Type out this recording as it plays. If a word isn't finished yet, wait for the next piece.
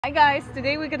Hi guys,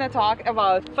 today we're gonna talk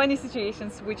about funny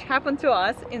situations which happen to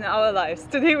us in our lives.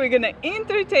 Today we're gonna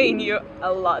entertain you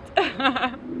a lot.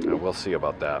 We'll see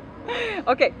about that.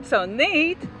 Okay, so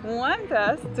Nate wants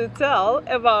us to tell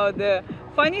about the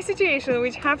funny situation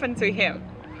which happened to him.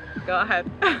 Go ahead.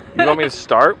 You want me to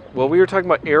start? Well, we were talking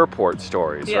about airport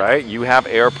stories, Yes. right? You have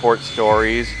airport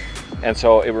stories, and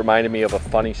so it reminded me of a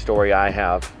funny story I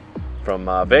have from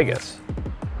Vegas.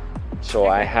 So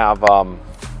Okay.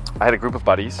 I had a group of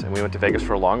buddies, and we went to Vegas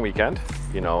for a long weekend,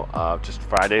 just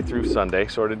Friday through Sunday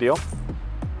sort of deal.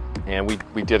 And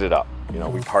we did it up, we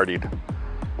partied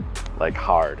like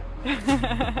hard.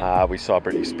 We saw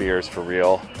Britney Spears for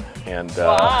real, and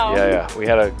Wow. yeah, we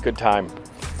had a good time.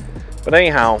 But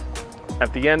anyhow,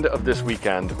 at the end of this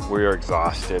weekend, we're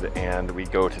exhausted, and we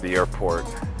go to the airport.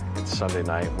 It's Sunday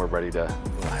night, and we're ready to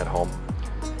head home.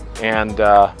 And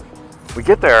we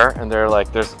get there, and they're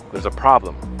like, "There's a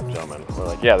problem, gentlemen." We're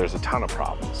like, "Yeah, there's a ton of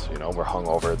problems. We're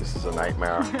hungover. This is a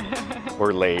nightmare.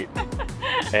 We're late."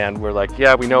 And we're like,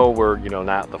 "Yeah, we know we're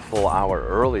not the full hour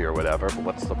early or whatever, but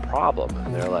what's the problem?"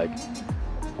 And they're like,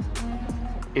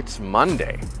 "It's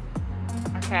Monday."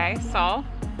 Okay, so?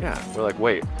 Yeah, we're like,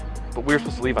 "Wait, but we were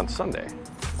supposed to leave on Sunday."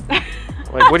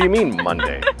 I'm like, "What do you mean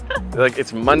Monday?" They're like,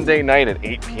 "It's Monday night at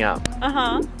 8 p.m.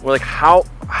 Uh-huh. We're like, how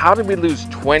did we lose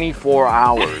 24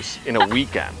 hours in a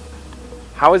weekend?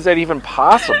 How is that even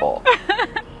possible?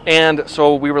 And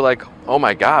so we were like, "Oh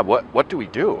my God, what do we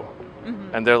do?"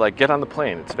 Mm-hmm. And they're like, "Get on the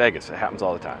plane. It's Vegas. It happens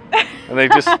all the time." And they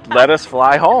just let us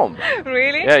fly home.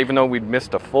 Really? Yeah, even though we'd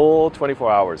missed a full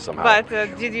 24 hours somehow. But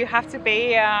did you have to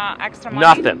pay extra money?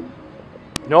 Nothing.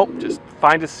 Nope, just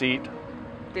find a seat.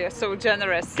 They're so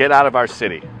generous. Get out of our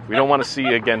city. We don't want to see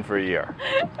you again for a year.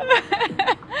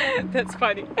 That's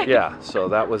funny. Yeah, so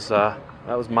that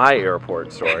was my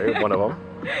airport story, one of them.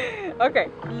 Okay,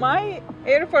 my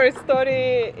airport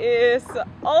story is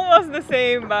almost the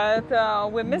same, but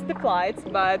we missed the flights,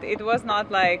 but it was not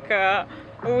like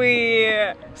we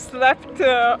slept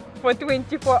for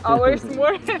 24 hours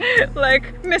more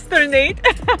like Mr. Nate.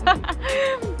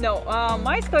 No,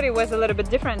 my story was a little bit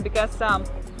different because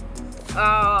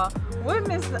we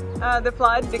missed the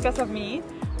flight because of me.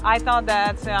 I thought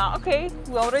that, okay,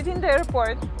 we're already in the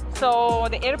airport, so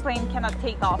the airplane cannot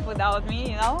take off without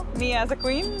me, Me as a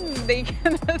queen, they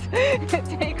cannot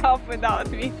take off without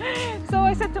me. So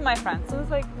I said to my friends, I was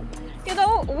like,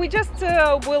 we just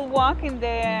will walk in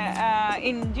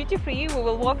duty free, we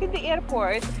will walk in the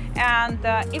airport, and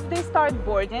if they start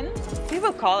boarding, they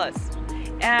will call us.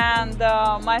 And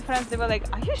my friends, they were like,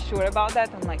 "Are you sure about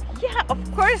that?" I'm like, "Yeah, of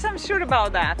course I'm sure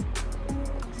about that."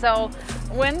 So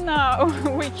when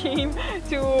we came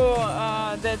to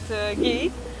that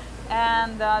gate,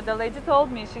 and the lady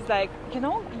told me, she's like,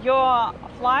 "Your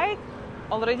flight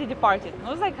already departed." And I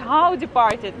was like, "How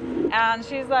departed?" And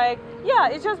she's like, "Yeah,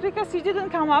 it's just because you didn't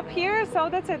come up here, so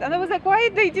that's it." And I was like, "Why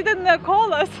they didn't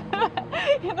call us?"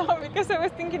 Because I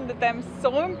was thinking that I'm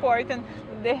so important,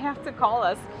 they have to call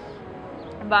us.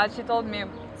 But she told me,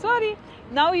 "Sorry,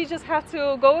 now you just have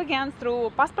to go again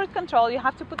through passport control. You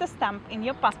have to put a stamp in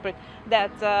your passport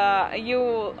that you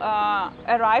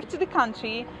arrived to the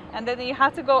country, and then you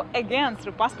have to go again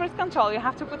through passport control. You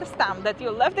have to put a stamp that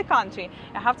you left the country.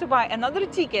 You have to buy another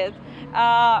ticket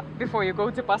before you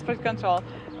go to passport control."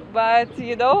 But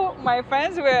my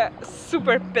friends were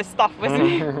super pissed off with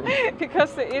me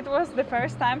because it was the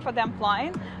first time for them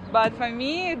flying. But for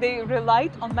me, they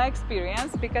relied on my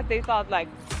experience because they thought like,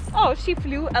 "Oh, she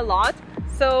flew a lot,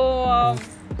 so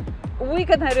we're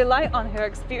gonna rely on her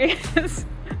experience."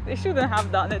 They shouldn't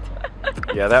have done it.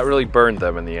 Yeah, that really burned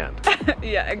them in the end.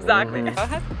 Yeah, exactly. Go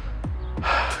ahead.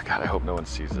 God, I hope no one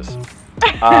sees this.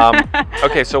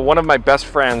 Okay, so one of my best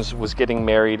friends was getting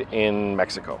married in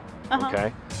Mexico.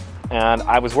 Okay, and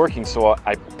I was working, so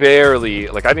I barely,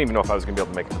 I didn't even know if I was gonna be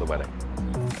able to make it to the wedding.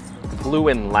 Flew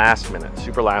in last minute,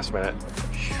 super last minute,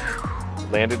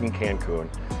 landed in Cancun,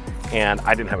 and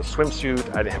I didn't have a swimsuit,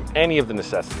 I didn't have any of the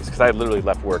necessities, because I had literally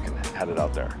left work and headed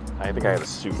out there. I think I had a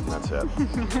suit, and that's it.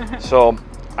 So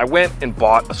I went and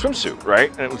bought a swimsuit,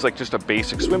 right? And it was like just a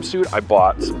basic swimsuit. I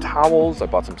bought some towels, I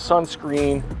bought some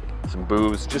sunscreen, some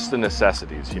booze, just the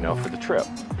necessities, for the trip.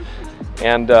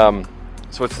 And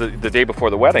so it's the day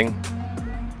before the wedding,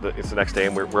 it's the next day,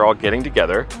 and we're all getting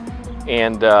together,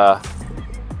 and I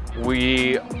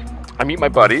meet my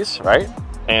buddies, right?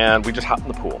 And we just hop in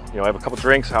the pool. I have a couple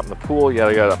drinks, hop in the pool,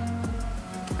 yada yada.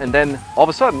 And then all of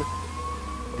a sudden,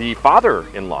 the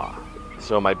father-in-law,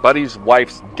 so my buddy's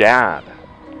wife's dad,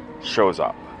 shows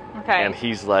up. Okay. And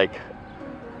he's like,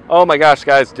 "Oh my gosh,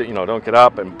 guys, don't get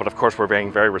up." But of course, we're being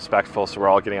very respectful, so we're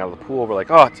all getting out of the pool. We're like,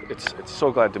 "Oh, it's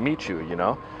so glad to meet you,"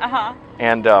 Uh-huh.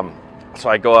 And So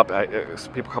I go up, a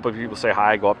couple of people say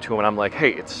hi, I go up to him and I'm like,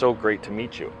 hey, it's so great to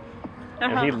meet you.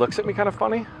 And he looks at me kind of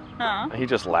funny, and he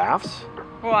just laughs.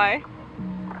 Why?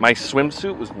 My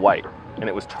swimsuit was white, and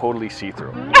it was totally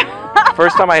see-through.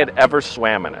 First time I had ever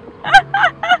swam in it.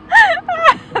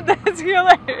 That's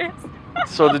hilarious.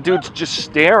 So the dude's just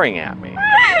staring at me,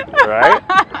 right?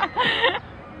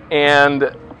 And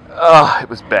it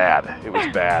was bad. It was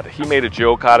bad. He made a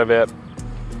joke out of it.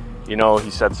 You know,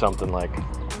 he said something like,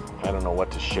 I don't know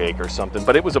what to shake or something,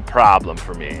 but it was a problem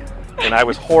for me. And I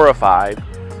was horrified.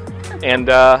 And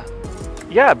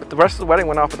yeah, but the rest of the wedding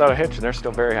went off without a hitch, and they're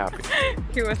still very happy.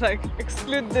 He was like,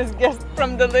 exclude this guest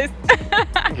from the list.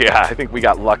 Yeah, I think we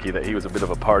got lucky that he was a bit of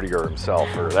a partier himself,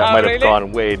 or that might have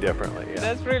gone way differently. Yeah.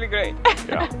 That's really great.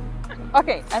 Yeah.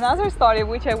 Okay, another story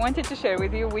which I wanted to share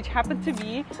with you, which happened to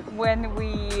be when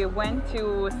we went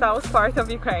to south part of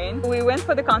Ukraine. We went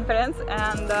for the conference,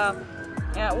 and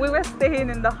we were staying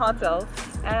in the hotel,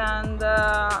 and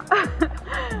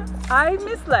I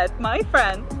misled my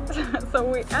friend, so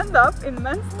we end up in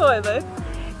men's toilet,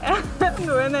 and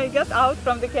when I get out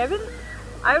from the cabin,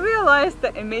 I realized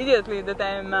that immediately that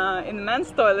I'm in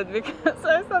men's toilet, because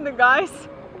I saw the guys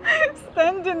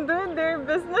standing doing their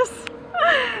business.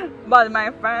 But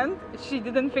my friend, she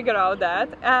didn't figure out that,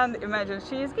 and imagine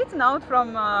she's getting out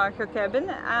from her cabin,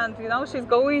 and you know, she's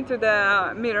going to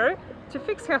the mirror to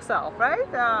fix herself, right?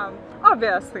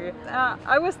 Obviously.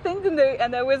 I was standing there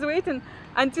and I was waiting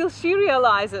until she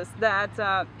realizes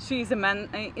that she's in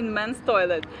men's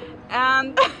toilet,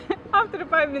 and after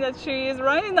 5 minutes she is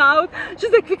running out.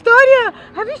 She's like, Victoria,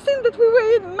 have you seen that we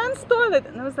were in men's toilet?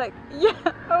 And I was like, yeah.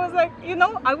 I was like, you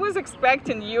know, I was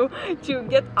expecting you to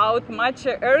get out much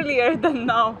earlier than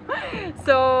now.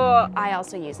 So I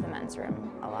also use the men's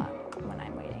room a lot when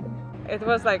I'm waiting. it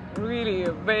was like really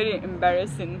very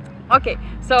embarrassing. Okay,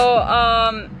 so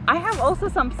I have also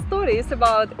some stories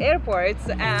about airports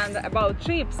and about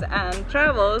trips and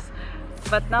travels,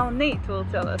 but now Nate will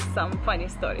tell us some funny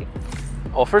story.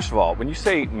 Well, first of all, when you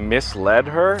say misled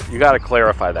her, you got to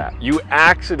clarify that. You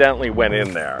accidentally went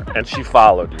in there and she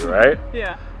followed you, right?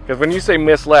 Yeah. Because when you say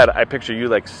misled, I picture you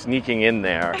like sneaking in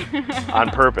there on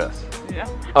purpose. Yeah.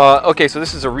 Okay, so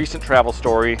this is a recent travel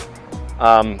story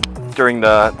during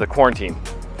the quarantine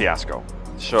fiasco.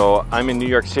 So I'm in New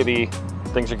York City,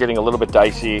 things are getting a little bit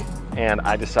dicey, and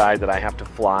I decide that I have to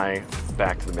fly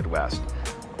back to the Midwest.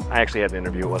 I actually had an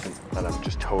interview, it wasn't that I'm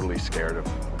just totally scared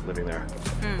of living there.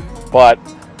 But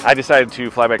I decided to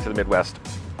fly back to the Midwest,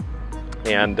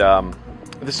 and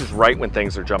this is right when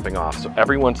things are jumping off. So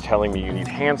everyone's telling me you need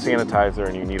hand sanitizer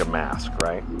and you need a mask,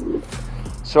 right?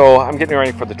 So I'm getting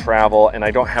ready for the travel, and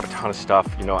I don't have a ton of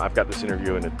stuff. You know, I've got this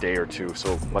interview in a day or two,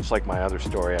 so much like my other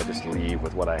story, I just leave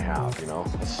with what I have, you know,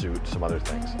 a suit, some other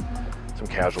things, some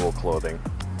casual clothing.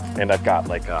 And I've got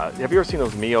like, have you ever seen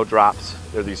those Mio drops?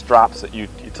 They're these drops that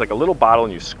it's like a little bottle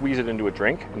and you squeeze it into a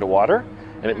drink, into water,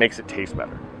 and it makes it taste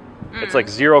better. It's like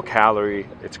 0 calorie,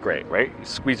 it's great, right? You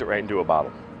squeeze it right into a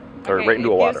bottle, or right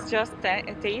into a water. It's just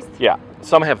a taste? Yeah,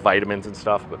 some have vitamins and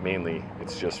stuff, but mainly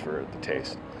it's just for the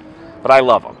taste. But I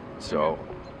love them, so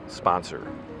sponsor.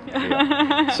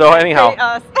 Yeah. So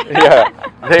anyhow,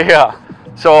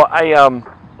 so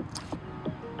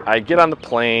I get on the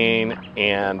plane,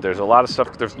 and there's a lot of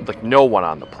stuff. There's like no one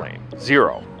on the plane,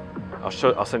 0. I'll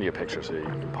send you a picture so you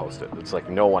can post it. It's like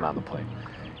no one on the plane,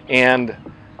 and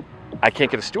I can't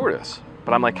get a stewardess.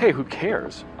 But I'm like, hey, who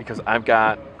cares? Because I've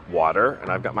got water and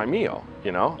I've got my Mio,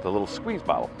 you know, the little squeeze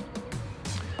bottle.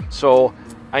 So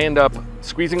I end up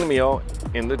squeezing the Mio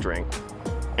in the drink,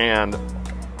 and a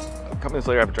couple minutes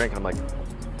later I have a drink, and I'm like,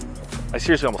 I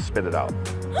seriously almost spit it out.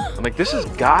 I'm like, this is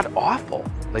god awful.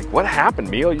 Like, what happened?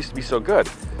 Mio used to be so good.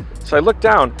 So I look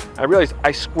down, I realize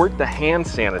I squirt the hand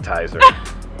sanitizer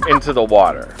into the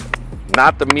water,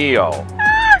 not the Mio.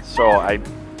 So I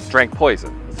drank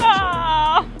poison,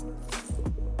 essentially.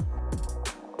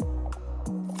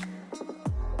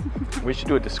 We should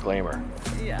do a disclaimer.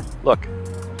 Yeah. Look,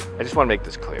 I just want to make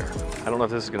this clear. I don't know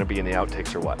if this is going to be in the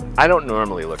outtakes or what. I don't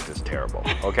normally look this terrible,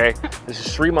 okay? This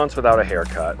is 3 months without a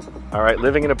haircut, all right?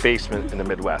 Living in a basement in the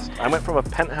Midwest. I went from a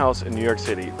penthouse in New York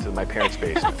City to my parents'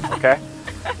 basement, okay?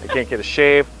 I can't get a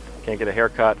shave, can't get a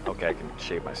haircut. Okay, I can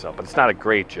shave myself, but it's not a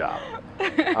great job,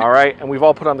 all right? And we've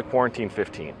all put on the quarantine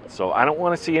 15, so I don't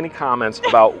want to see any comments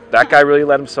about that guy really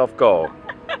let himself go.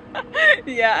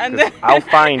 Yeah, and then I'll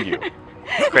find you.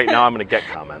 Great, now I'm going to get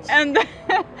comments. And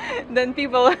then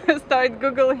people start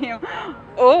Googling him.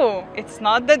 Oh, it's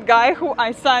not that guy who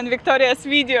I saw in Victoria's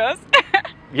videos.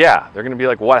 Yeah, they're going to be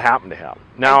like, what happened to him?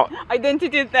 Now,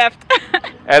 identity theft.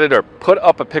 editor, put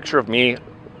up a picture of me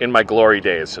in my glory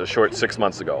days, a short 6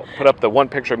 months ago. Put up the one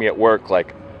picture of me at work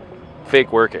like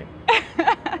fake working.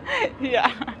 Yeah.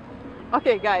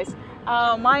 Okay, guys.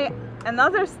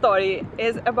 Another story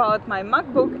is about my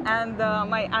MacBook and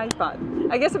my iPad.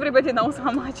 I guess everybody knows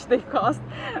how much they cost,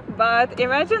 but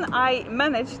imagine I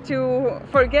managed to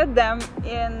forget them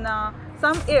in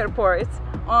some airports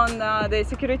on the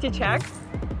security check.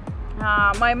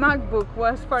 My MacBook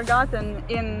was forgotten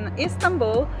in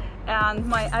Istanbul and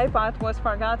my iPad was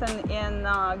forgotten in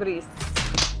Greece.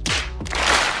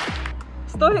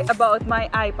 Story about my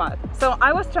iPad. So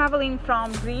I was traveling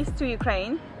from Greece to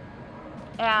Ukraine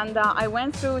and I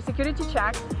went through security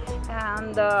check,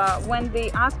 and when they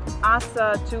asked us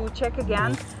to check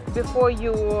again before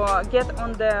you get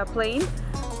on the plane,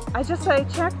 I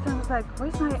checked and was like,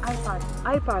 where's my iPad?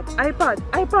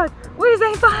 iPad, where's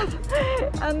iPad?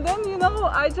 And then, you know,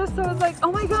 I was like,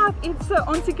 oh my god, it's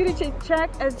on security check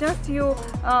as just you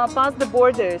pass the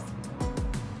borders.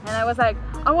 And I was like,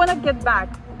 I want to get back.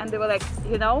 And they were like,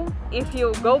 you know, if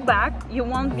you go back, you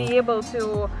won't be able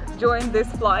to join this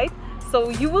flight. So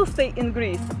you will stay in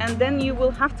Greece and then you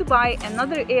will have to buy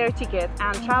another air ticket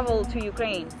and travel to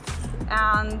Ukraine.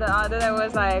 And then I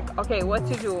was like, okay, what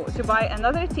to do? To buy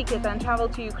another ticket and travel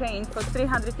to Ukraine for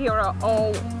 300 euro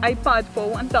or iPad for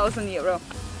 1,000 euro.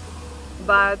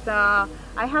 But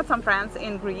I had some friends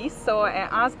in Greece, so I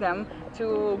asked them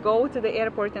to go to the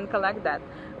airport and collect that.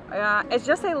 As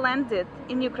just I landed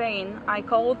in Ukraine, I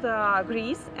called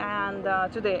Greece and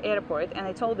to the airport, and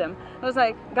I told them, I was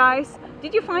like, guys,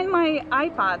 did you find my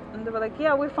iPad? And they were like,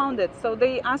 yeah, we found it. So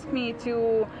they asked me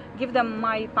to give them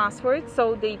my password,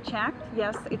 so they checked.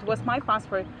 Yes, it was my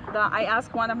password. I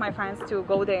asked one of my friends to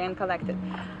go there and collect it.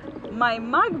 My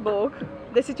MacBook,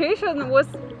 the situation was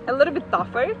a little bit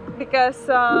tougher because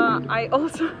I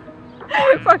also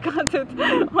forgot it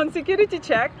on security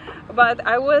check, but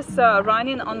I was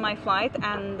running on my flight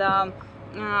and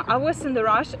I was in the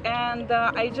rush, and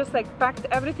I just like packed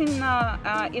everything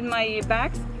in my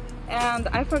bags, and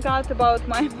I forgot about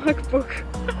my MacBook.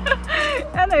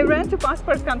 And I ran to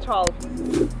passport control.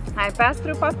 I passed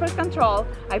through passport control.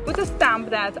 I put a stamp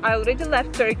that I already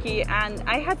left Turkey and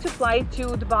I had to fly to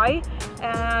Dubai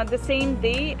the same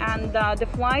day, and the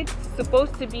flight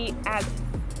supposed to be at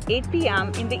 8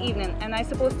 p.m. in the evening, and I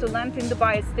supposed to land in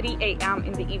Dubai at 3 a.m.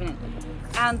 in the evening.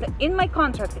 And in my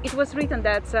contract it was written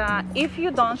that if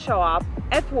you don't show up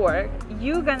at work,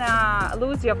 you're gonna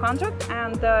lose your contract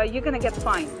and you're gonna get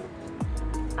fined.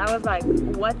 I was like,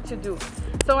 what to do?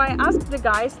 So I asked the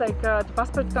guys, like the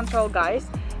passport control guys,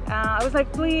 I was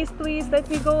like, please let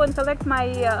me go and collect my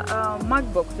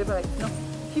MacBook. They were like, no,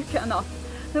 you cannot.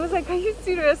 I was like, are you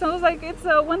serious? I was like, it's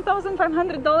a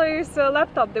 $1,500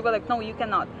 laptop. They were like, no, you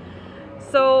cannot.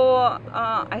 So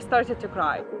I started to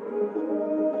cry.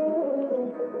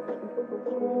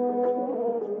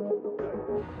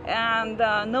 And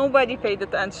nobody paid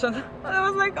attention. I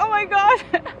was like, oh my god.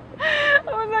 I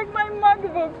was like, my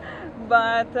MacBook.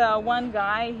 But one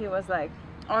guy, he was like,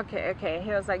 okay.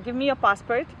 He was like, give me your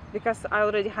passport, because I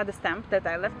already had a stamp that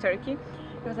I left Turkey.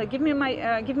 He was like, give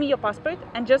me your passport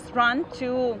and just run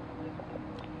to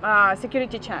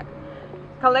security check.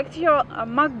 Collect your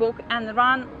MacBook and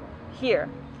run here.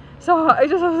 So I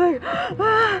just was like,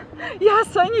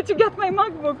 yes, I need to get my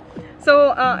MacBook. So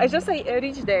I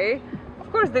reached there.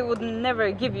 Of course, they would never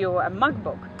give you a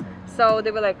MacBook. So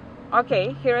they were like,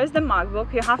 okay, here is the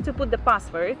MacBook. You have to put the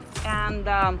password, and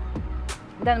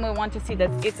then we want to see that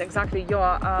it's exactly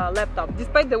your laptop.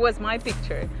 Despite there was my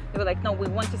picture, they were like, no, we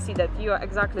want to see that you are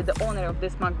exactly the owner of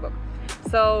this MacBook.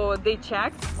 So they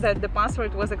checked that the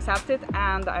password was accepted,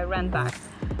 and I ran back.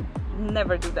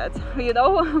 Never do that. You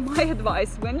know, my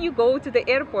advice, when you go to the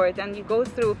airport and you go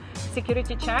through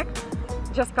security check,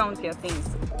 just count your things.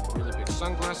 Really big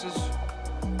sunglasses,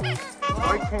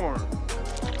 white corn,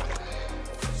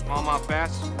 smallmouth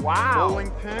bass, wow,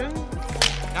 bowling pin.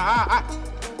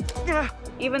 Yeah.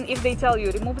 Even if they tell you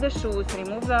remove the shoes,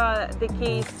 remove the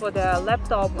case for the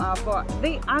laptop,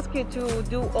 they ask you to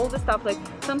do all the stuff. Like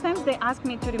sometimes they ask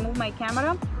me to remove my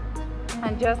camera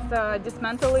and just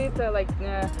dismantle it,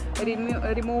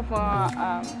 remove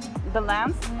the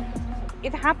lens.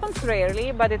 It happens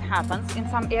rarely, but it happens in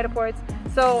some airports.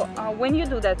 So when you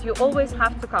do that, you always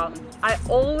have to count. I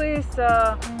always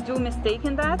do mistake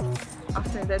in that.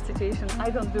 After that situation, I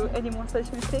don't do any more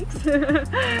such mistakes.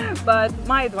 But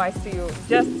my advice to you,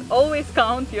 just always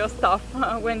count your stuff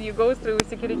when you go through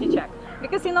security check.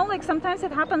 Because you know, like sometimes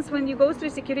it happens when you go through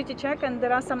security check and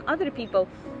there are some other people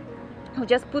who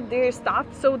just put their stuff,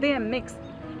 so they are mixed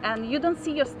and you don't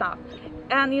see your stuff.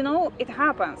 And you know, it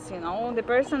happens, you know, the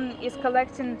person is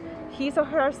collecting his or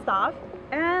her stuff,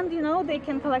 and you know, they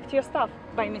can collect your stuff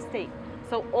by mistake.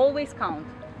 So always count.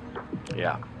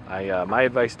 Yeah, My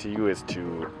advice to you is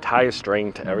to tie a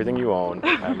string to everything you own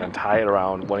and then tie it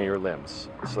around one of your limbs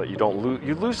so that you don't lose.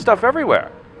 You lose stuff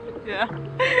everywhere. Yeah,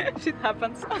 shit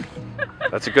happens.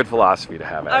 That's a good philosophy to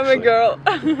have, actually. I'm a girl.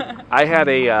 I had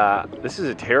this is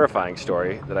a terrifying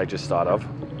story that I just thought of,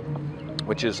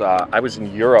 which is I was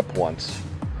in Europe once,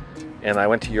 and I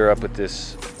went to Europe with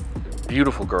this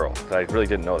beautiful girl that I really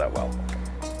didn't know that well.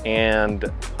 And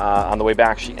on the way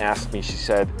back, she asked me, she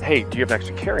said, hey, do you have an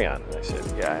extra carry-on? And I said,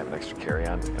 yeah, I have an extra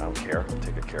carry-on. I don't care, I'll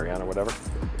take a carry-on or whatever.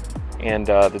 And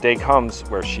the day comes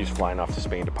where she's flying off to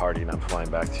Spain to party and I'm flying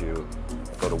back to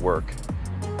go to work.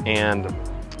 And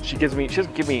she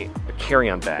doesn't give me a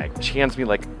carry-on bag. She hands me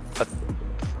like a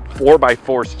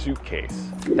 4x4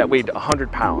 suitcase that weighed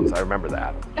 100 pounds. I remember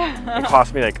that. It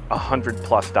cost me like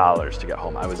 $100+ to get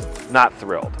home. I was not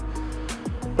thrilled.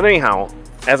 But anyhow,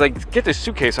 as I get this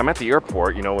suitcase, I'm at the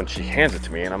airport, you know, when she hands it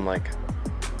to me, and I'm like,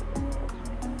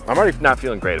 I'm already not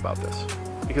feeling great about this.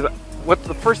 Because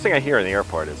the first thing I hear in the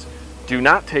airport is, do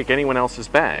not take anyone else's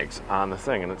bags on the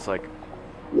thing. And it's like,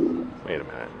 wait a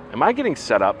minute, am I getting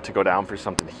set up to go down for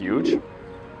something huge?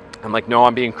 I'm like, no,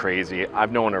 I'm being crazy.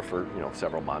 I've known her for, you know,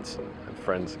 several months and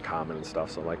friends in common and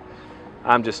stuff. So I'm like,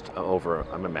 I'm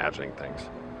imagining things.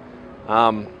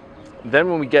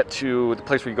 Then when we get to the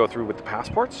place where you go through with the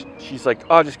passports, she's like,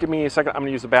 oh, just give me a second. I'm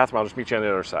gonna use the bathroom. I'll just meet you on the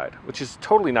other side, which is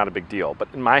totally not a big deal. But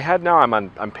in my head now,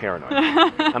 I'm paranoid.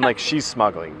 I'm like, she's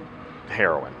smuggling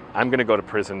heroin. I'm gonna go to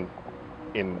prison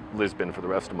in Lisbon for the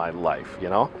rest of my life, you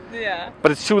know? Yeah.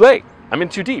 But it's too late. I'm in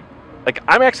too deep. Like,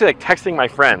 I'm actually like texting my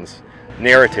friends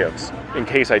narratives in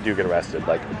case I do get arrested.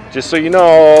 Like, just so you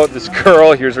know, this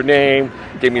girl, here's her name,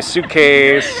 gave me a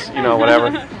suitcase, you know,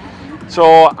 whatever.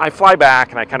 So I fly back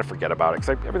and I kind of forget about it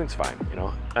because everything's fine, you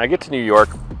know. And I get to New York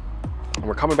and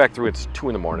we're coming back through, it's 2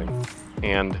 in the morning.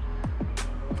 And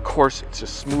of course, it's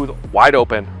just smooth, wide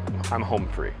open, I'm home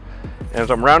free. And as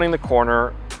I'm rounding the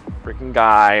corner, freaking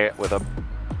guy with a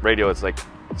radio is like,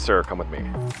 sir, come with me.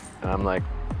 And I'm like,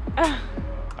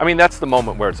 I mean, that's the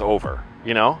moment where it's over,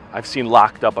 you know? I've seen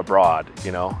Locked Up Abroad,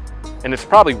 you know? And it's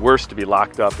probably worse to be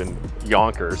locked up in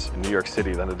Yonkers in New York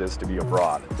City than it is to be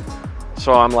abroad.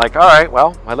 So I'm like, all right,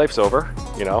 well, my life's over,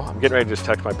 you know? I'm getting ready to just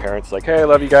text my parents like, hey, I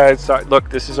love you guys. Sorry,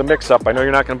 look, this is a mix-up. I know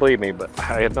you're not gonna believe me, but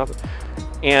I had nothing.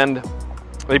 And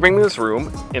they bring me to this room,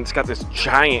 and it's got this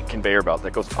giant conveyor belt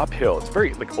that goes uphill. It's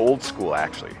very like old school,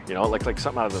 actually, you know, like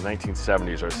something out of the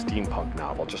 1970s or a steampunk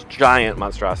novel, just giant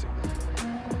monstrosity.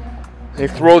 They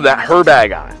throw her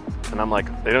bag on it, and I'm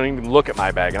like, they don't even look at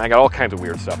my bag, and I got all kinds of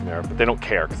weird stuff in there, but they don't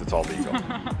care because it's all legal.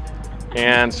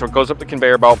 And so it goes up the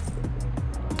conveyor belt,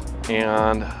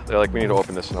 and they're like, we need to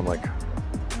open this, and I'm like,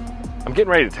 I'm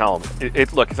getting ready to tell them,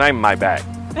 look, it's not even my bag.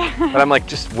 But I'm like,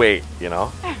 just wait, you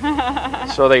know?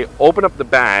 So they open up the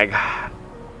bag,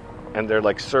 and they're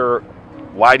like, sir,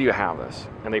 why do you have this?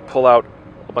 And they pull out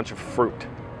a bunch of fruit.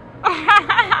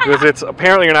 Because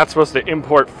apparently you're not supposed to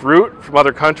import fruit from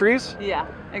other countries. Yeah,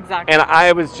 exactly. And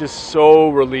I was just so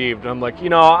relieved. I'm like, you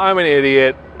know, I'm an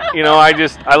idiot. You know,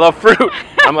 I love fruit.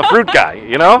 I'm a fruit guy,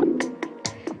 you know?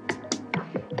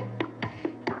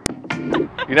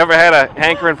 You never had a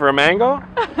hankering for a mango?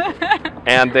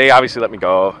 And they obviously let me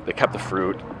go. They kept the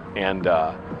fruit. And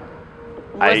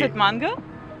was it mango?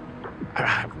 I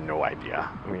have no idea.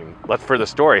 I mean, for the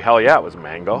story, hell yeah, it was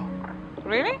mango.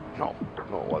 Really? No,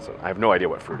 it wasn't. I have no idea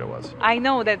what fruit it was. I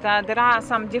know that there are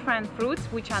some different fruits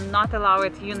which are not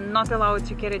allowed. You're not allowed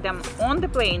to carry them on the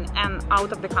plane and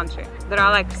out of the country. There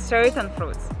are like certain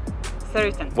fruits.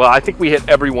 Certain. Well, I think we hit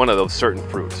every one of those certain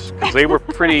fruits because they were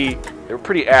pretty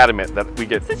adamant that we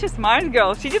get. Such a smart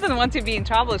girl. She didn't want to be in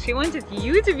trouble. She wanted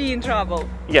you to be in trouble.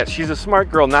 Yeah, she's a smart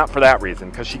girl, not for that reason,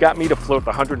 because she got me to float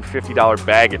the $150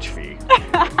 baggage fee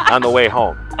on the way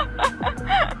home.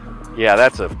 Yeah,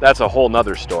 that's a whole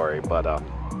nother story, but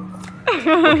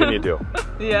what can you do?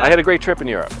 Yeah. I had a great trip in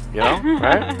Europe, you know,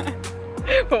 right?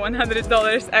 For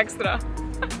 $100 extra.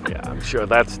 Yeah, I'm sure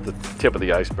that's the tip of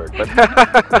the iceberg,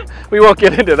 but we won't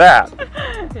get into that.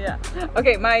 Yeah.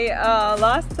 Okay, my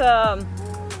last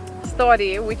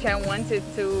story, which I wanted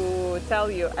to tell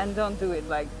you, and don't do it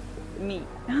like me.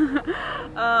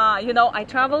 You know, I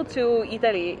traveled to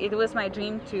Italy. It was my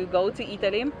dream to go to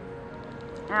Italy.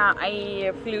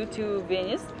 I flew to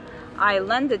Venice. I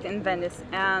landed in Venice,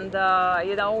 and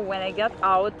you know, when I got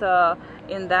out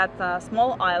in that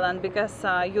small island, because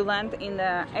you land in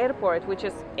the airport, which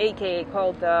is aka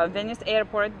called Venice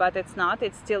Airport, but it's not,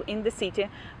 it's still in the city.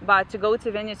 But to go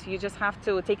to Venice, you just have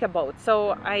to take a boat.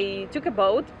 So I took a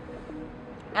boat,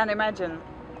 and imagine,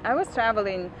 I was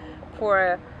traveling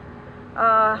for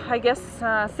I guess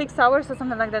 6 hours or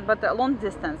something like that, but a long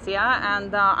distance, yeah.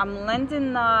 And I'm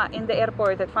landing in the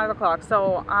airport at 5 o'clock.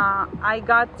 So I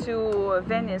got to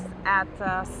Venice at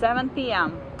 7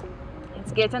 p.m.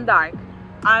 It's getting dark.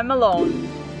 I'm alone.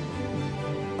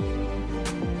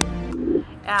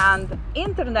 And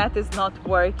internet is not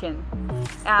working.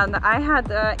 And I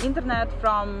had internet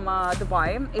from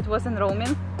Dubai. It was in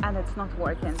roaming and it's not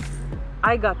working.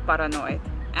 I got paranoid.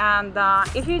 And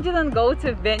if you didn't go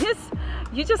to Venice,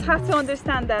 you just have to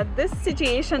understand that this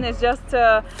situation is just,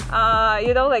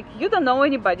 you know, like you don't know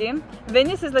anybody.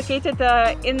 Venice is located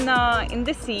in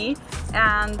the sea,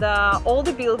 and all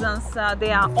the buildings,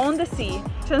 they are on the sea.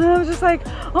 And I was just like,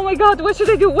 oh my God, what should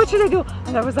I do? What should I do?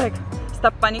 And I was like,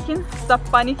 stop panicking, stop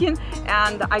panicking.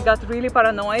 And I got really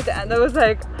paranoid, and I was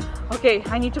like, okay,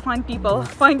 I need to find people.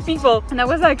 And I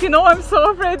was like, you know, I'm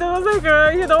so afraid. I was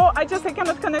like, you know, I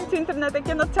cannot connect to internet. I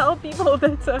cannot tell people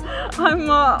that I'm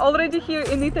already here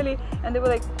in Italy. And they were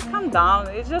like, calm down.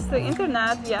 It's just the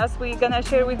internet. Yes, we're gonna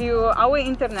share with you our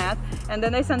internet. And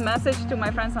then I sent message to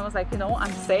my friends. I was like, you know,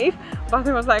 I'm safe. But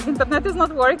I was like, internet is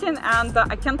not working and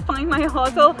I can't find my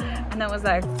hotel. And I was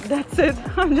like, that's it.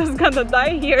 I'm just gonna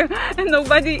die here. And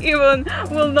nobody even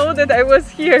will know that I was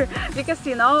here. Because,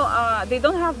 you know, they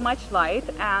don't have much light,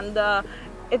 and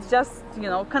it's just, you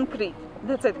know, concrete.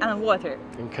 That's it, and water.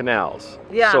 And canals.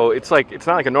 Yeah. So it's like, it's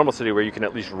not like a normal city where you can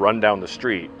at least run down the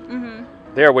street.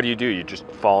 There, what do? You just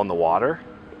fall in the water?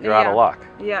 You're out of luck.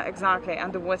 Yeah, exactly.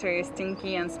 And the water is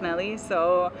stinky and smelly.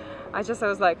 So I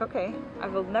was like, okay, I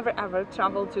will never ever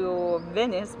travel to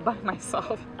Venice by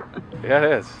myself. Yeah,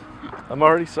 it is. I'm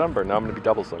already sunburned. Now I'm going to be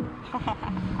double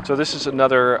sunburned. So this is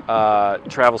another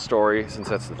travel story, since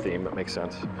that's the theme. It makes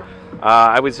sense.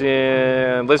 I was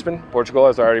in Lisbon, Portugal,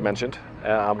 as I already mentioned.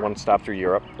 One stop through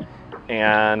Europe.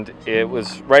 And it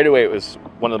was, right away, it was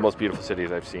one of the most beautiful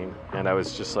cities I've seen. And I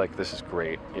was just like, this is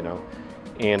great, you know.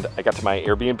 And I got to my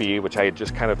Airbnb, which I had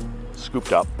just kind of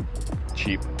scooped up,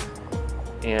 cheap.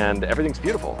 And everything's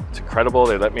beautiful. It's incredible.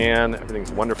 They let me in.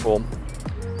 Everything's wonderful.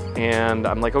 And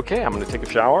I'm like, okay, I'm going to take a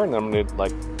shower and then I'm going to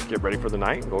like get ready for the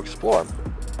night and go explore.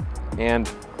 And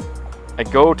I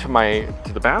go to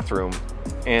the bathroom,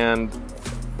 and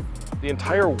the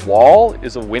entire wall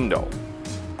is a window.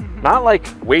 Not like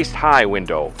waist high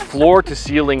window, floor to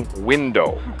ceiling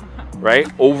window,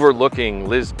 right? Overlooking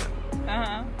Lisbon.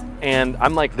 And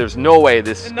I'm like, there's no way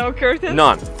this... No curtains?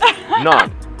 None.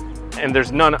 None. And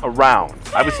there's none around.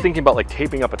 I was thinking about like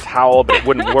taping up a towel, but it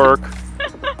wouldn't work.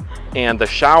 And the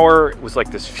shower was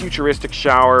like this futuristic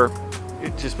shower.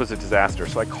 It just was a disaster.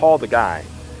 So I called the guy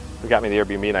who got me the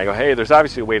Airbnb, and I go, hey, there's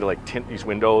obviously a way to like tint these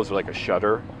windows or like a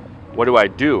shutter. What do I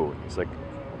do? He's like,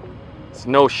 it's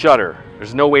no shutter.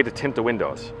 There's no way to tint the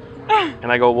windows.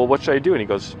 And I go, well, what should I do? And he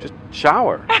goes, just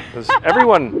shower. Because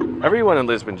everyone in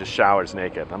Lisbon just showers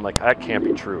naked. I'm like, that can't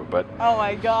be true. But oh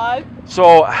my God.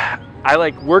 So I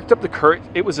like worked up the courage.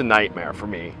 It was a nightmare for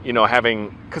me, you know,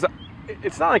 because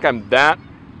it's not like I'm that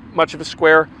much of a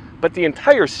square, but the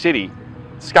entire city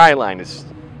skyline is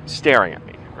staring at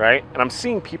me, right? And I'm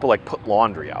seeing people like put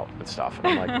laundry out and stuff. And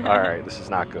I'm like, all right, this is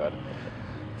not good.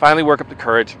 Finally work up the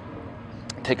courage.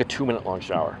 Take a 2-minute long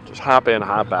shower. Just hop in,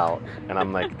 hop out. And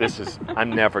I'm like,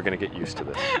 I'm never going to get used to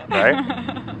this,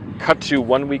 right? Cut to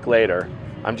 1 week later,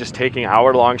 I'm just taking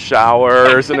hour-long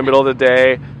showers in the middle of the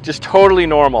day, just totally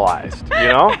normalized, you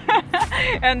know?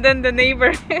 And then the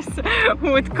neighbors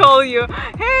would call you,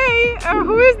 hey,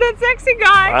 who is that sexy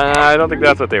guy? I don't think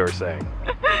that's what they were saying.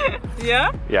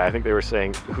 Yeah? Yeah, I think they were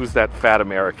saying, who's that fat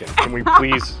American? Can we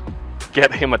please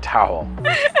get him a towel?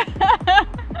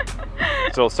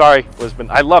 So sorry, Lisbon.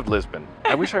 I loved Lisbon.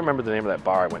 I wish I remembered the name of that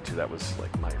bar I went to. That was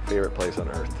like my favorite place on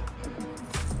earth.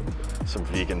 Some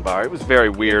vegan bar. It was very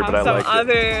weird, but I liked it. Some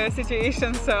other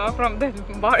situations from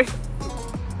that bar.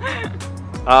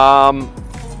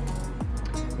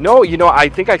 No, you know, I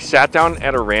think I sat down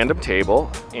at a random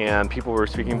table and people were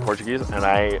speaking Portuguese, and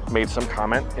I made some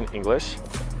comment in English,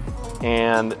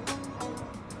 and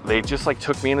they just like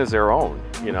took me in as their own,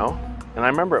 you know? And I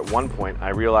remember at one point I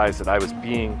realized that I was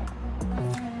being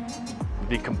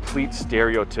the complete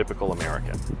stereotypical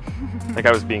American. Like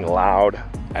I was being loud,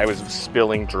 I was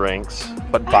spilling drinks,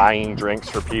 but buying drinks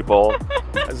for people.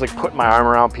 I was like putting my arm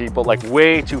around people, like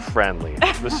way too friendly.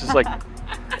 This is like,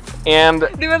 and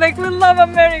they were like, we love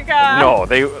America. No,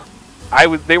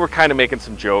 they were kind of making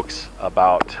some jokes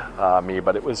about me,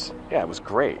 but it was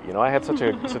great. You know, I had such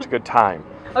a good time.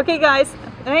 Okay guys,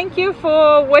 thank you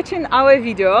for watching our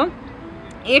video.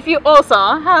 If you also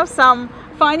have some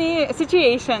funny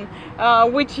situation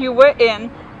which you were in,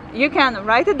 you can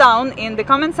write it down in the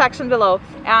comment section below.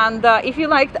 And if you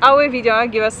liked our video,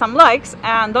 give us some likes,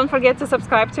 and don't forget to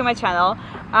subscribe to my channel.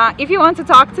 If you want to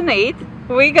talk to Nate,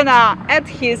 we're gonna add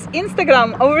his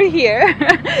Instagram over here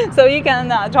so you can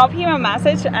drop him a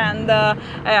message, and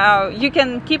you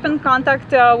can keep in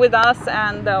contact with us,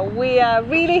 and we are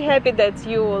really happy that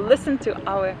you listen to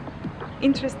our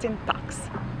interesting talks.